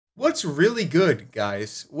What's really good,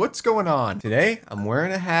 guys? What's going on? Today, I'm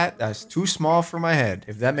wearing a hat that's too small for my head.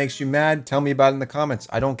 If that makes you mad, tell me about it in the comments.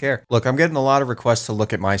 I don't care. Look, I'm getting a lot of requests to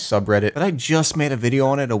look at my subreddit, but I just made a video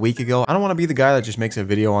on it a week ago. I don't want to be the guy that just makes a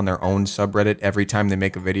video on their own subreddit every time they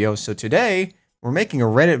make a video. So today, we're making a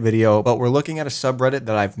Reddit video, but we're looking at a subreddit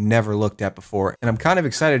that I've never looked at before. And I'm kind of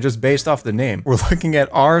excited just based off the name. We're looking at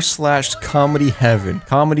r/comedy heaven.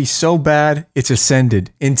 Comedy so bad, it's ascended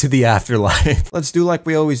into the afterlife. Let's do like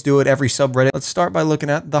we always do at every subreddit. Let's start by looking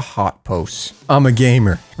at the hot posts. I'm a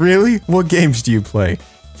gamer. Really? What games do you play?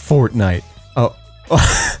 Fortnite. Oh.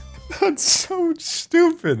 That's so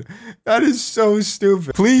stupid. That is so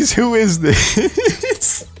stupid. Please, who is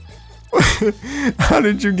this? How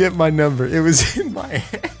did you get my number? It was in my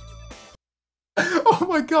head. Oh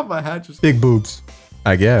my god, my hat just... Big boobs.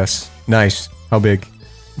 I guess. Nice. How big?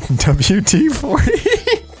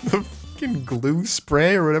 WD-40? The fucking glue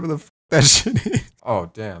spray or whatever the f that shit is.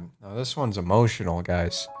 Oh, damn. Now this one's emotional,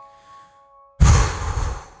 guys. The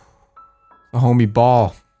homie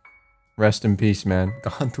Ball. Rest in peace, man.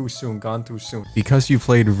 Gone too soon, gone too soon. Because you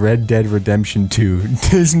played Red Dead Redemption 2,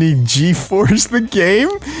 Disney GeForce the game?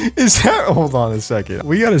 Is that- Hold on a second.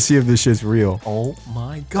 We gotta see if this shit's real. Oh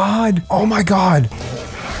my god. Oh my god.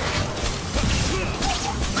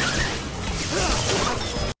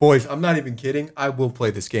 Boys, I'm not even kidding. I will play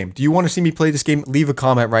this game. Do you want to see me play this game? Leave a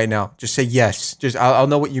comment right now. Just say yes. I'll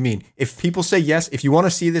know what you mean. If people say yes, if you want to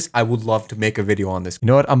see this, I would love to make a video on this. You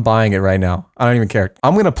know what? I'm buying it right now. I don't even care.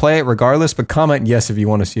 I'm going to play it regardless, but comment yes if you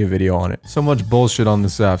want to see a video on it. So much bullshit on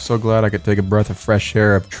this app. So glad I could take a breath of fresh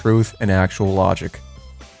air of truth and actual logic.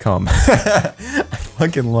 Come. I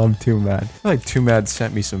fucking love Too Mad. I feel like Too Mad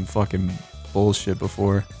sent me some fucking bullshit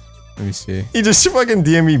before. Let me see. He just fucking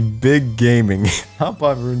DM me big gaming. Hop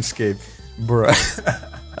on RuneScape. Bruh.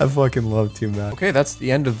 I fucking love Too Mad. Okay, that's the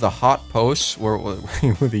end of the hot posts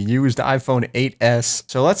with a used iPhone 8S.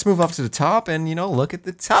 So let's move up to the top and, you know, look at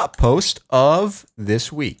the top post of this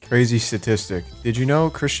week. Crazy statistic. Did you know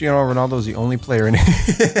Cristiano Ronaldo is the only player in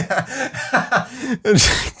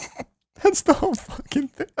That's the whole fucking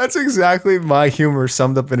thing. That's exactly my humor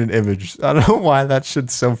summed up in an image. I don't know why that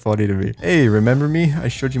shit's so funny to me. Hey, remember me? I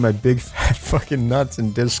showed you my big fat fucking nuts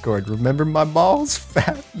in Discord. Remember my balls?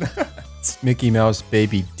 Fat nuts. Mickey Mouse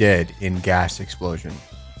baby dead in gas explosion.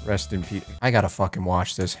 Rest in peace. I gotta fucking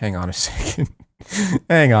watch this. Hang on a second.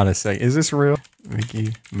 Hang on a second. Is this real?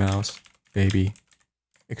 Mickey Mouse baby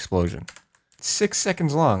explosion. 6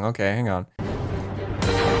 seconds long. Okay, hang on.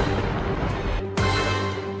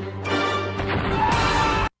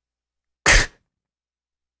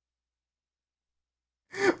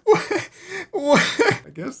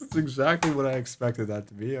 I guess that's exactly what I expected that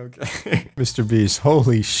to be, okay. Mr. Beast,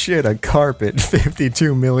 holy shit, a carpet,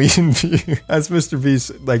 52 million views. That's Mr.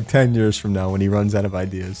 Beast like 10 years from now when he runs out of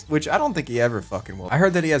ideas. Which I don't think he ever fucking will. I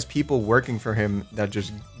heard that he has people working for him that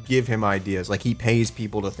just give him ideas. Like he pays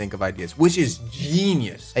people to think of ideas, which is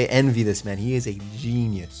genius. I envy this man. He is a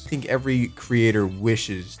genius. I think every creator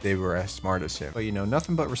wishes they were as smart as him. But you know,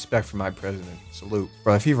 nothing but respect for my president. Salute.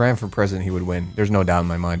 Bro, if he ran for president, he would win. There's no doubt in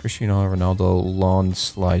my mind. Cristiano Ronaldo lawn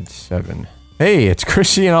slide 7. Hey, it's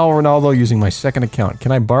Cristiano Ronaldo using my second account.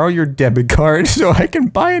 Can I borrow your debit card so I can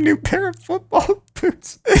buy a new pair of football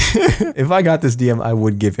boots? If I got this DM, I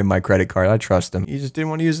would give him my credit card. I trust him. He just didn't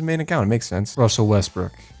want to use his main account. It makes sense. Russell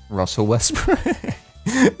Westbrook. Russell Westbrook.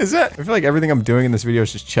 Is that? I feel like everything I'm doing in this video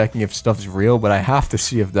is just checking if stuff's real, but I have to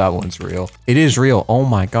see if that one's real. It is real. Oh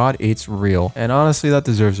my god, it's real. And honestly, that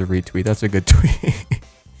deserves a retweet. That's a good tweet.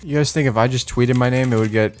 You guys think if I just tweeted my name, it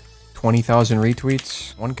would get 20,000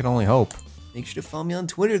 retweets? One can only hope. Make sure to follow me on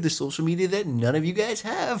Twitter, the social media that none of you guys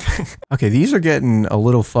have. Okay, these are getting a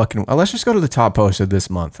little fucking... let's just go to the top post of this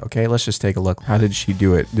month, okay? Let's just take a look. How did she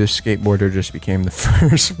do it? This skateboarder just became the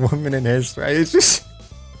first woman in history. It's just...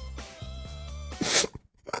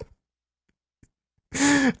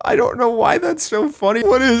 I don't know why that's so funny.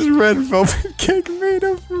 What is red velvet cake made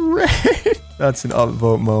of red? That's an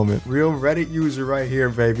upvote moment. Real Reddit user right here,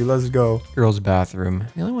 baby. Let's go. Girls' bathroom.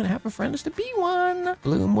 The only one to have a friend is to be one.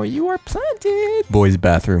 Bloom where you are planted. Boys'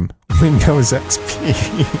 bathroom. Windows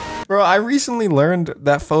XP. Bro, I recently learned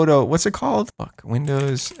that photo. What's it called? Fuck.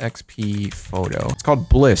 Windows XP photo. It's called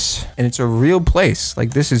Bliss. And it's a real place.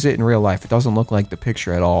 Like, this is it in real life. It doesn't look like the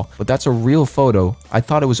picture at all. But that's a real photo. I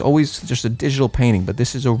thought it was always just a digital painting, but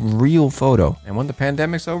this is a real photo. And when the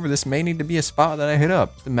pandemic's over, this may need to be a spot that I hit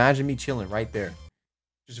up. Just imagine me chilling right there.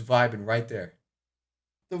 Just vibing right there.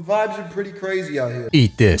 The vibes are pretty crazy out here.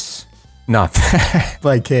 Eat this. Not that.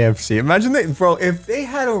 Like KFC. Imagine that, bro, if they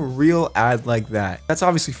had a real ad like that. That's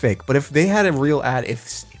obviously fake, but if they had a real ad,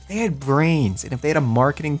 if they had brains, and if they had a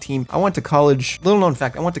marketing team, I went to college, little known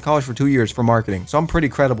fact, I went to college for 2 years for marketing, so I'm pretty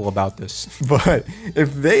credible about this. But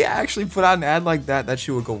if they actually put out an ad like that, that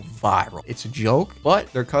shit would go viral. It's a joke,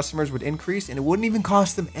 but their customers would increase, and it wouldn't even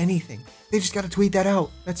cost them anything. They just got to tweet that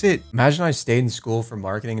out. That's it. Imagine I stayed in school for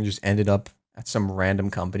marketing and just ended up at some random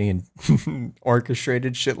company and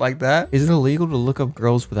orchestrated shit like that. Is it illegal to look up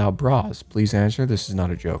girls without bras? Please answer. This is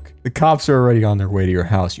not a joke. The cops are already on their way to your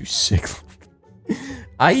house, you sick.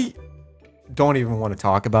 I don't even want to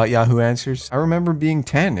talk about Yahoo Answers. I remember being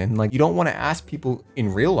 10 and like, you don't want to ask people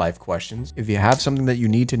in real life questions. If you have something that you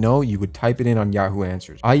need to know, you would type it in on Yahoo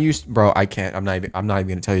Answers. Bro, I can't, I'm not even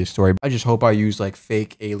gonna tell you a story. I just hope I use like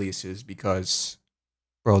fake aliases because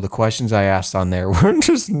bro, the questions I asked on there were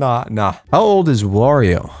just nah. How old is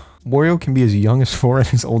Wario? Wario can be as young as 4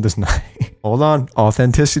 and as old as 9. Hold on,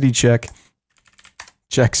 authenticity check.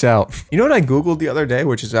 Checks out. You know what I Googled the other day,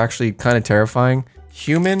 which is actually kind of terrifying?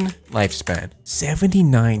 Human lifespan,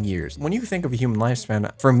 79 years. When you think of a human lifespan,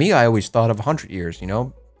 for me, I always thought of 100 years, you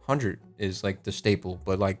know? 100 is like the staple,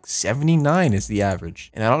 but like 79 is the average.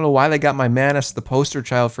 And I don't know why they got my man as the poster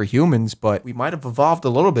child for humans, but we might have evolved a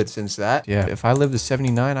little bit since that. Yeah, if I live to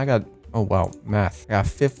 79, I got, oh wow, math. I got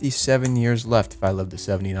 57 years left if I live to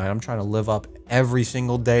 79. I'm trying to live up every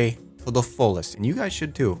single day to the fullest. And you guys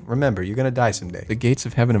should too. Remember, you're gonna die someday. The gates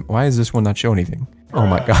of heaven. Why does this one not show anything? Oh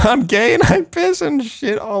my God, I'm gay and I piss and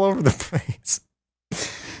shit all over the place.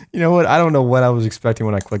 You know what? I don't know what I was expecting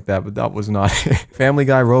when I clicked that, but that was not it. Family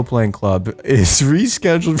Guy Role-Playing Club is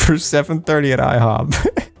rescheduled for 7:30 at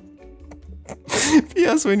IHOP.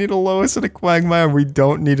 P.S. We need a Lois and a Quagmire. We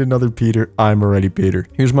don't need another Peter. I'm already Peter.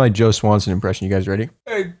 Here's my Joe Swanson impression. You guys ready?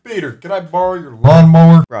 Hey, Peter, can I borrow your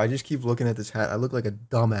lawnmower? Bro, I just keep looking at this hat. I look like a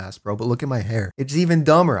dumbass, bro, but look at my hair. It's even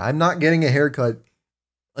dumber. I'm not getting a haircut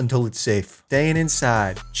until it's safe. Staying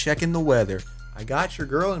inside, checking the weather. I got your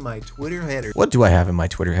girl in my Twitter header. What do I have in my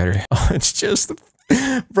Twitter header? Oh, it's just,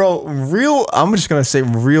 bro, I'm just gonna say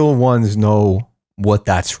real ones know what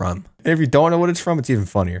that's from. And if you don't know what it's from, it's even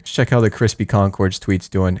funnier. Let's check how the Crispy Concords tweet's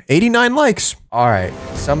doing. 89 likes. All right.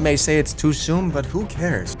 Some may say it's too soon, but who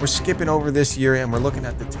cares? We're skipping over this year and we're looking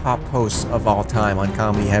at the top posts of all time on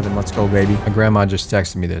Comedy Heaven. Let's go, baby. My grandma just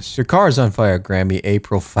texted me this. Your car is on fire, Grammy.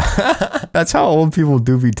 April 5. That's how old people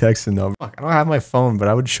do be texting though. Fuck, I don't have my phone, but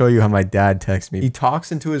I would show you how my dad texts me. He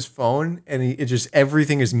talks into his phone and it just,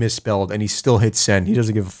 everything is misspelled and he still hits send. He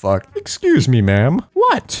doesn't give a fuck. Excuse me, ma'am.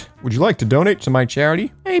 What? Would you like to donate to my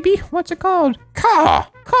charity? Maybe. What's it called? Caw.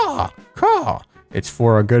 It's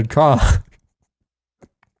for a good cause.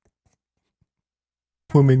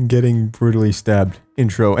 Woman getting brutally stabbed.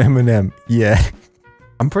 Intro, Eminem. Yeah.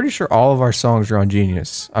 I'm pretty sure all of our songs are on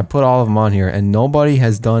Genius. I put all of them on here and nobody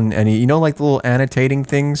has done any, you know, like the little annotating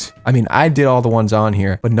things? I mean, I did all the ones on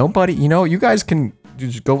here, but nobody, you know, you guys can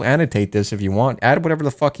just go annotate this if you want. Add whatever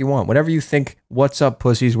the fuck you want. Whatever you think, what's up,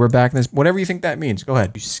 pussies, we're back in this, whatever you think that means. Go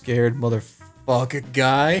ahead. You scared motherfucker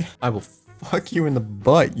guy. I will fuck you in the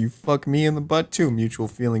butt. You fuck me in the butt too. Mutual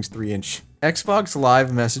feelings 3-inch. Xbox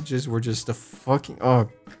Live messages were just a fucking, oh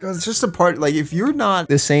God, it's just a part, like if you're not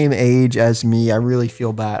the same age as me, I really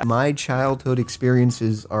feel bad. My childhood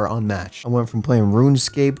experiences are unmatched. I went from playing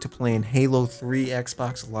RuneScape to playing Halo 3,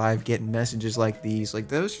 Xbox Live, getting messages like these. Like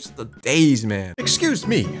those just the days, man. Excuse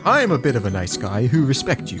me, I am a bit of a nice guy who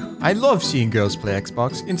respect you. I love seeing girls play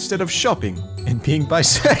Xbox instead of shopping and being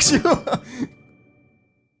bisexual.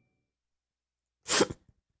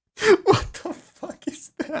 What the fuck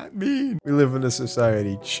is that mean? We live in a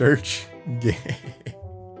society, church, gay.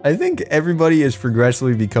 I think everybody is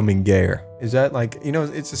progressively becoming gayer. Is that like, you know,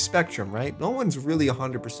 it's a spectrum, right? No one's really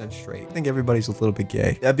 100% straight. I think everybody's a little bit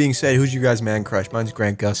gay. That being said, who's you guys' man crush? Mine's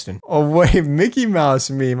Grant Gustin. Oh wait, Mickey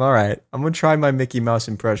Mouse meme. All right, I'm gonna try my Mickey Mouse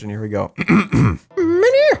impression. Here we go.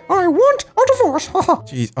 Minnie, I want a divorce.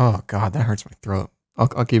 Jeez, oh God, that hurts my throat.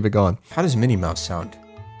 I'll keep it going. How does Minnie Mouse sound?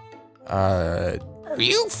 Are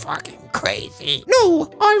you fucking crazy?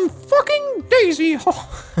 No, I'm fucking Daisy.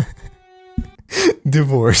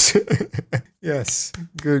 Divorce. Yes.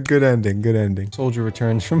 Good ending. Soldier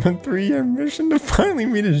returns from a 3-year mission to finally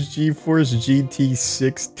meet his GeForce GT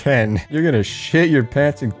 610. You're gonna shit your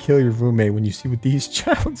pants and kill your roommate when you see what these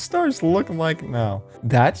child stars look like now.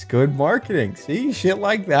 That's good marketing. See, shit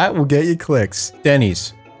like that will get you clicks.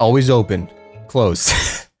 Denny's, always open. Closed.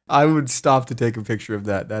 I would stop to take a picture of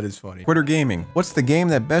that. That is funny. Twitter gaming. What's the game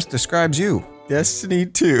that best describes you? Destiny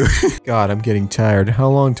 2. God, I'm getting tired. How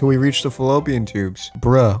long till we reach the fallopian tubes?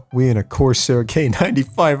 Bruh, we in a Corsair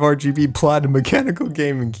K95 RGB platinum mechanical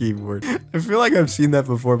gaming keyboard. I feel like I've seen that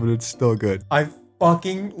before, but it's still good. I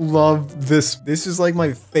fucking love this. This is like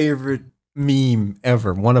my favorite meme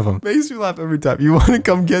ever. One of them. Makes me laugh every time. You want to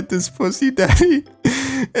come get this pussy, daddy?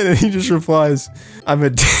 And then he just replies, I'm a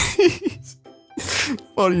tease.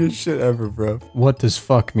 Funniest shit ever, bro. What does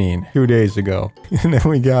fuck mean? 2 days ago. And then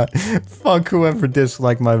we got, fuck whoever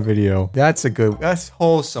disliked my video. That's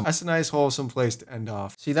wholesome. That's a nice wholesome place to end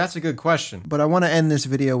off. See, that's a good question. But I want to end this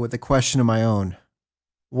video with a question of my own.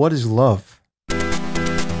 What is love?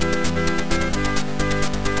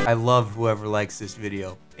 I love whoever likes this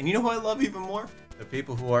video. And you know who I love even more? The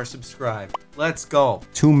people who are subscribed. Let's go.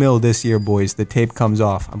 2 mil this year, boys. The tape comes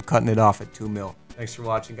off. I'm cutting it off at 2 mil. Thanks for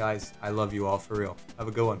watching, guys. I love you all for real. Have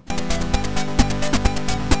a good one.